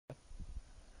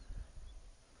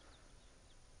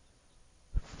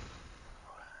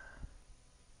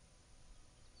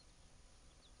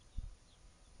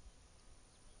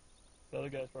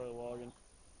guy's probably logging.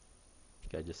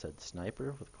 Guy just said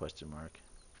sniper with a question mark.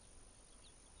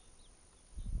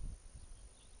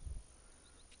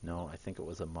 No, I think it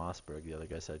was a Mossberg. The other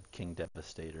guy said King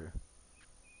Devastator.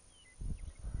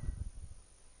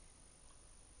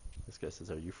 This guy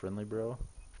says, "Are you friendly, bro?"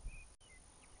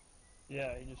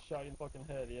 Yeah, he just shot you in the fucking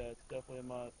head. Yeah, it's definitely a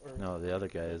mod. Or, No, the other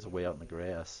guy is way out in the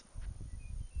grass.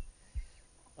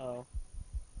 oh.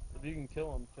 If you can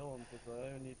kill him, because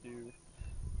I need to...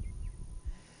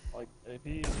 Like, if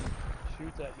he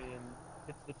shoots at me and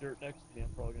hits the dirt next to me, I'm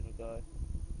probably gonna die.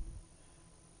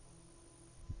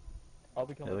 I'll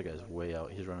become The a other guy's sniper. way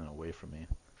out. He's running away from me.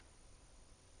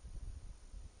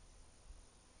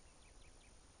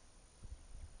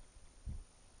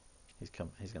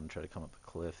 He's gonna try to come up the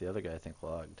cliff. The other guy, I think,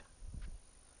 logged.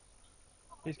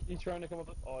 He's trying to come up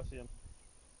with... Oh, I see him.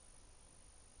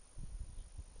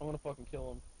 I'm gonna fucking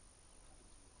kill him.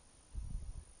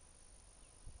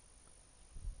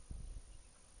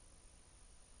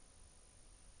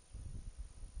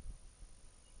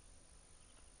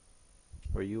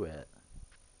 Where you at?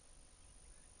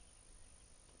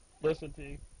 Listen,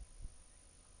 T.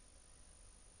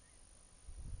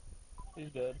 He's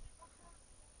dead.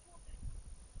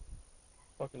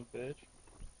 Fucking bitch.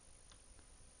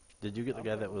 Did you get the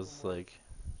guy that was like...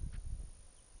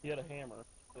 He had a hammer.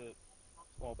 A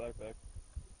small backpack.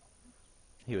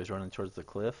 He was running towards the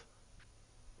cliff?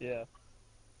 Yeah.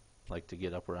 Like to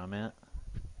get up where I'm at?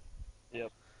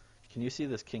 Yep. Can you see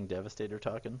this King Devastator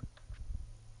talking?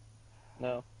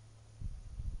 No.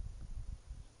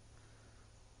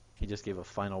 He just gave a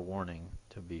final warning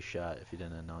to be shot if you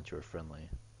didn't announce you were friendly.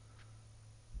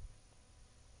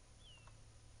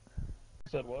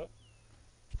 Said what?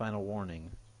 Final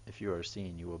warning. If you are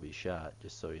seen, you will be shot,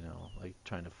 just so you know. Like,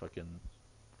 trying to fucking...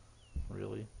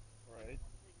 Really? Right.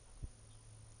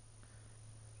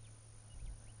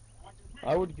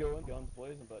 I would go in guns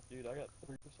blazing, but dude, I got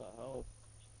 3% health.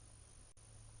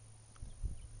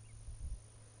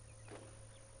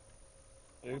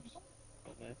 Oops.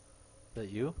 Okay. Is that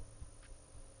you?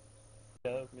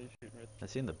 Yeah, that was me shooting right I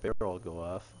seen the barrel go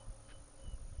off.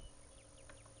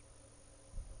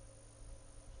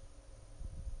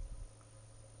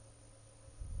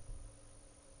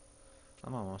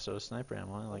 I'm almost out of sniper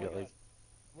ammo. I there. only Oh my got like...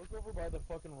 God. Look over by the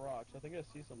fucking rocks. I think I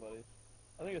see somebody.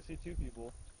 I think I see 2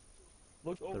 people.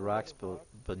 Look over The by rocks the rocks.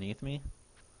 beneath me?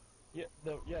 Yeah,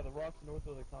 the rocks north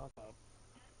of the compound.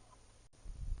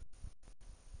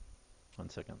 1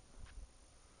 second.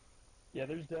 Yeah,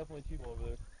 there's definitely people over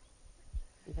there.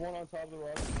 There's one on top of the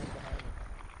rock and one behind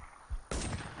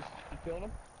him. You killing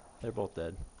him? They're both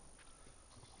dead.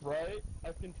 Right?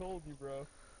 I can told you, bro.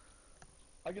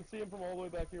 I can see him from all the way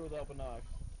back here without binocs.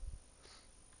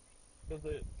 Cause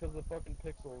the fucking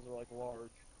pixels are like large.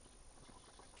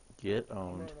 Get I'm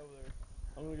owned. running over there.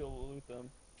 I'm gonna go loot them.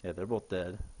 Yeah, they're both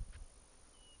dead.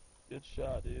 Good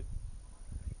shot, dude.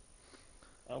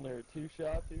 I only heard 2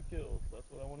 shots, 2 kills. That's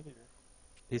what I want to hear.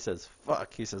 He says,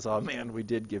 fuck. He says, oh man, we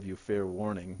did give you fair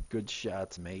warning. Good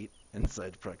shots, mate.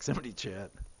 Inside proximity chat.